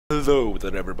Hello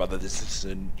there everybody, this is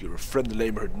your friendly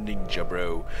neighborhood ninja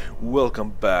bro.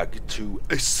 Welcome back to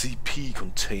SCP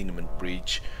Containment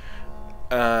Breach.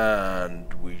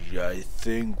 And I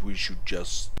think we should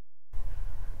just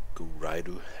go right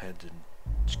ahead and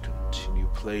continue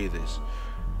play this.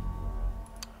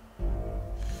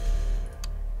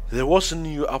 There was a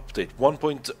new update,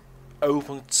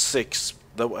 1.0.6,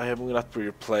 though I haven't not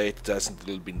really played. There hasn't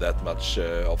really been that much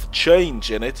of a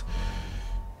change in it.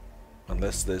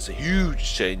 Unless there's a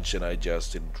huge change and I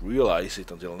just didn't realize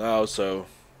it until now, so...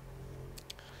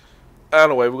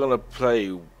 Anyway, we're gonna play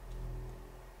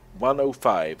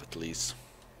 105 at least.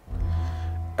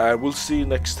 And we'll see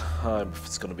next time if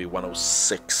it's gonna be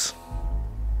 106.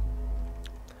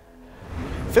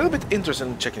 I feel a bit interested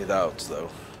in checking it out though,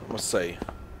 I must say.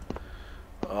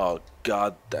 Oh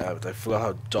god damn it, I forgot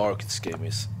how dark this game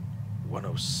is.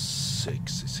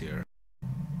 106 is here.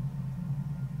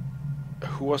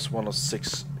 Who was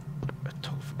 106? I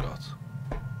totally forgot.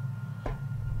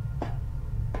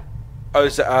 Oh,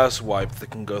 it's the ass wipe that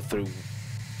can go through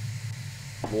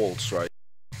walls, right?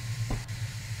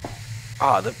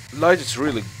 Ah, the light is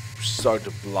really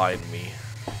starting to blind me.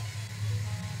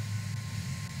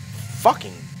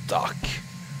 Fucking duck.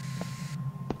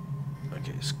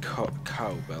 Okay, it's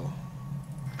cowbell.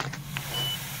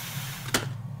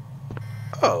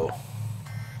 Oh.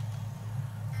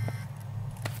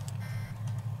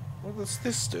 What does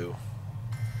this do?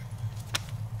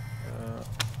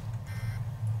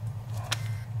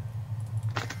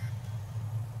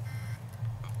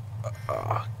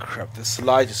 Crap, this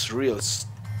light is real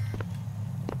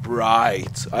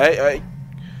bright. I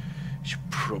should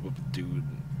probably do...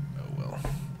 Oh well.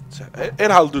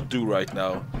 And I'll do right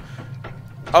now.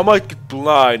 I might get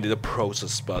blind in the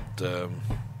process, but...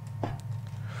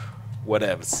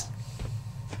 whatevs.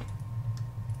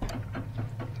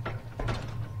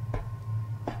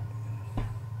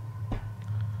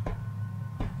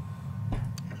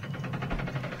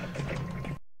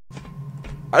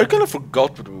 I kind of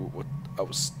forgot what I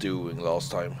was doing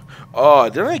last time. Oh,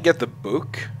 didn't I get the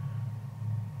book?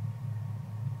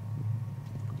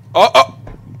 Oh!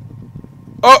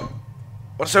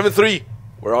 173!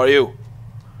 Where are you?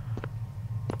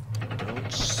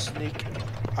 Don't sneak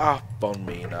up on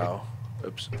me now.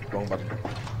 Oops, wrong button.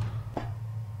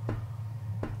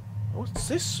 What's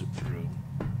this room?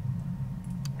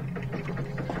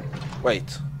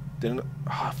 Wait, didn't...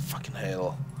 Ah, fucking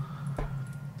hell.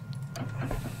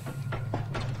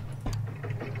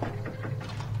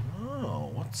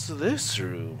 What's this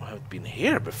room? I haven't been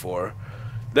here before.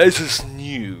 This is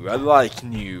new. I like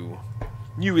new.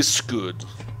 New is good.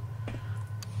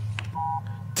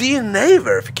 DNA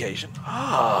verification.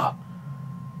 Ah.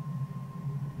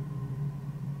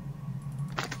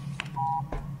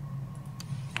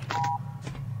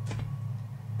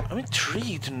 I'm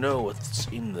intrigued to know what's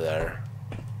in there.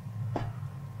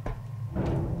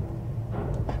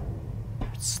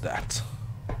 What's that?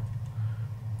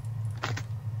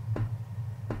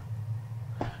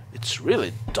 It's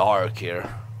really dark here.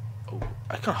 Oh,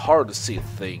 I can hardly see a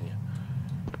thing.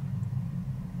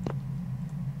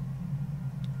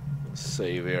 Let's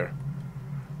save here.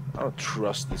 I don't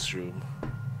trust this room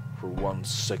for 1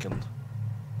 second.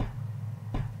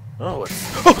 Oh,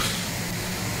 oh!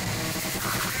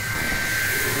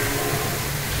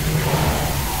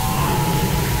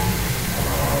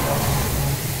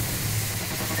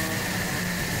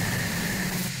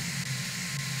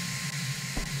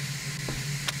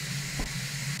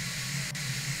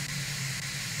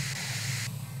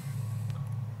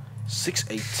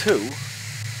 682.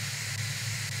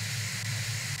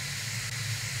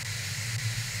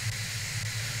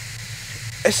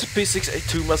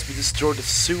 SCP-682 must be destroyed as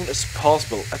soon as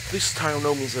possible. At this time,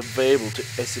 no means available to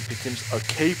SCP teams are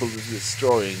capable of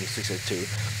destroying 682.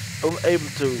 Unable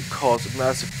to cause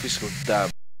massive physical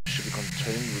damage, should be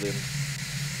contained within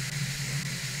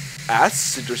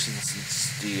acid resistant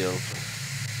steel.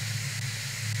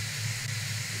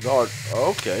 Lord,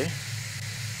 okay.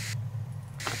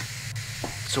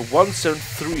 So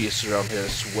 173 is around here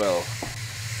as well.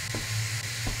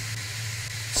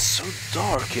 It's so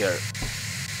dark here.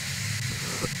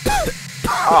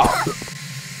 Oh.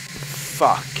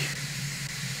 Fuck.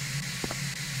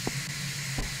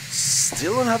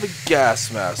 Still don't have a gas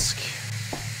mask.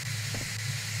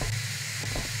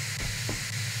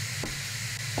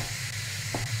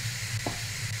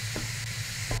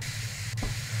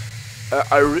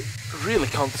 I really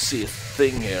can't see a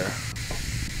thing here.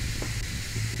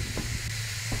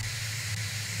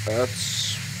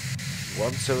 That's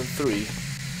 173.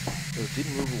 It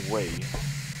didn't move away.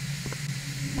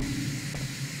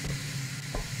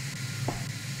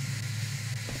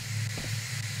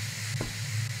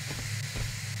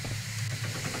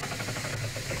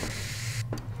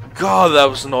 God, that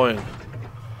was annoying.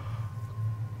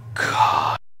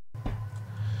 God.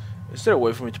 Is there a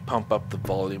way for me to pump up the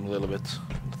volume a little bit?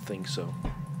 I think so.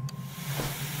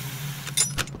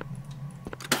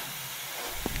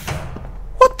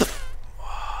 What the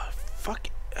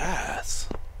fucking ass?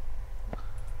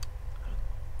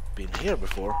 Been here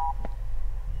before.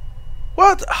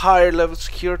 What? Higher level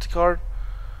security card?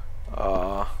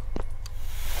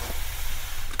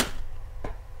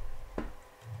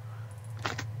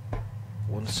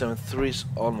 173's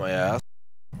on my ass.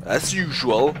 As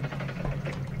usual.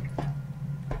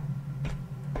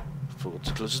 Forgot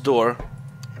to close the door.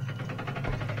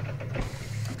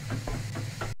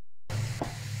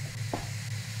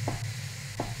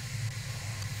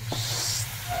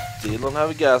 Still don't have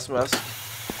a gas mask.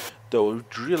 Though I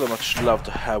would really much love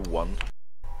to have one.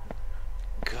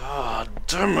 God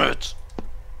damn it!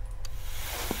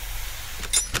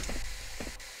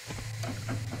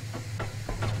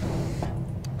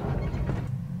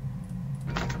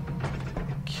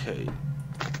 Okay,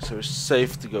 so it's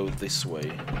safe to go this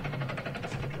way.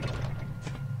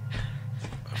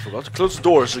 I forgot to close the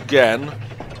doors again.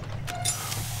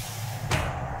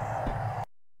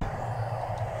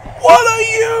 What are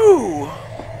you?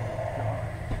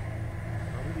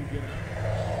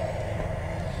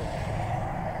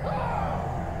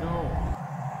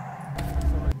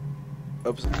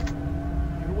 Oops.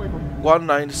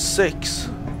 196.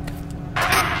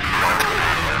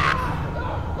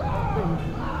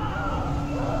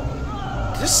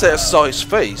 This says I saw his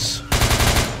face.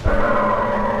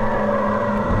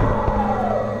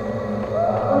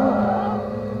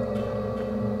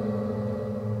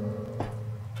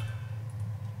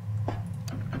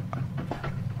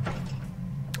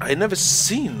 I never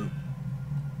seen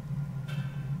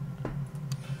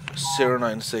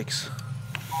 096.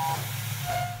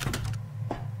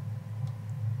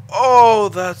 Oh,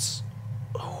 that's...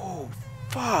 Oh,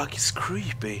 fuck, it's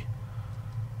creepy.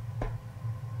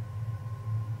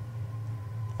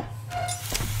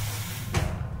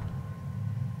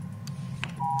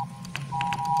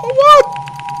 Oh, what?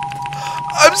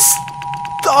 I'm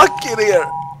stuck in here.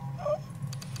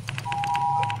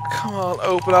 Come on,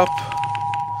 open up.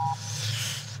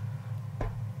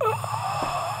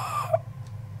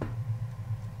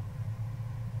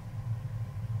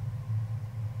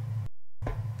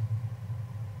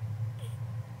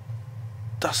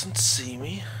 Doesn't see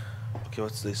me. Okay,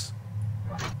 what's this?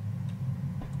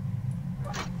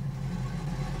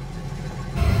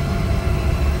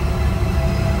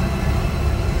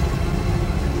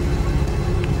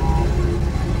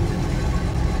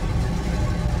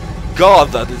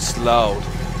 God, that is loud.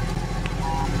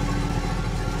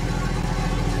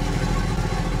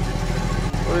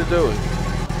 What are you doing?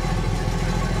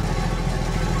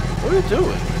 What are you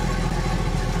doing?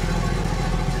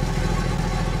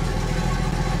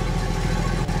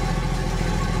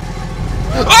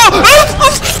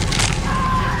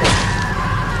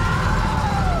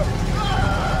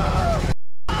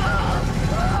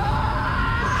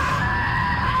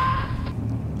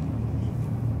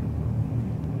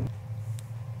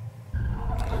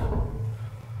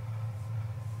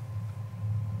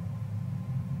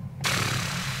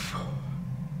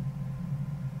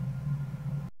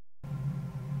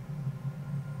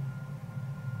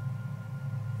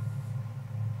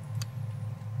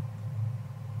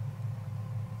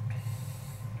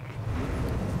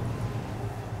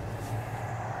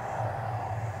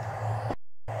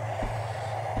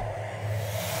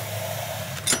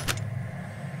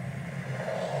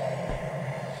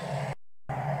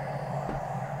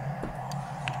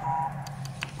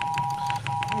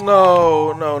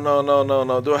 No, no, no, no, no,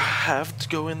 no. Do I have to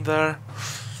go in there?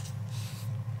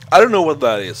 I don't know what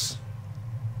that is.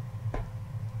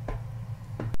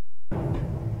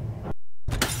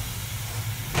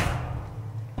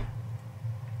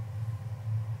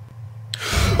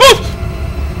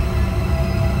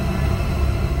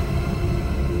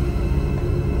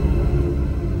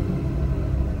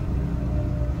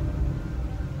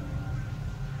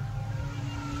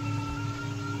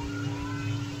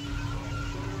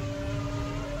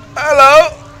 Hello?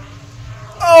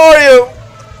 How are you?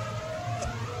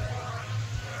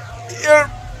 You're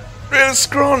really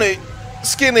scrawny,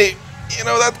 skinny, you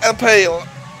know that, and pale.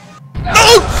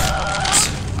 No!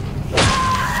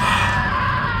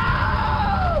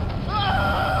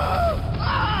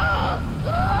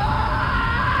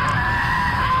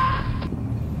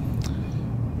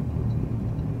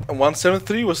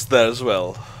 173 was there as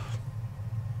well.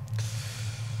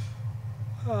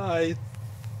 I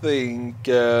think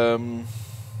I'm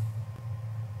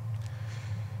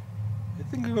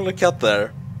gonna cut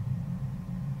there.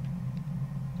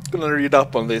 gonna read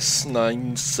up on this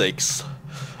 9-6.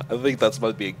 I think that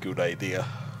might be a good idea.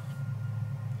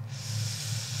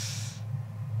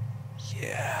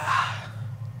 Yeah.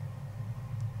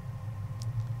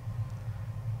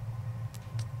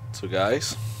 So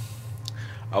guys,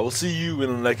 I will see you in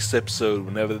the next episode,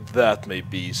 whenever that may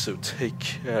be. So take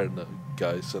care now,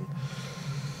 guys, and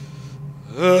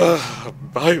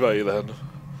bye bye then.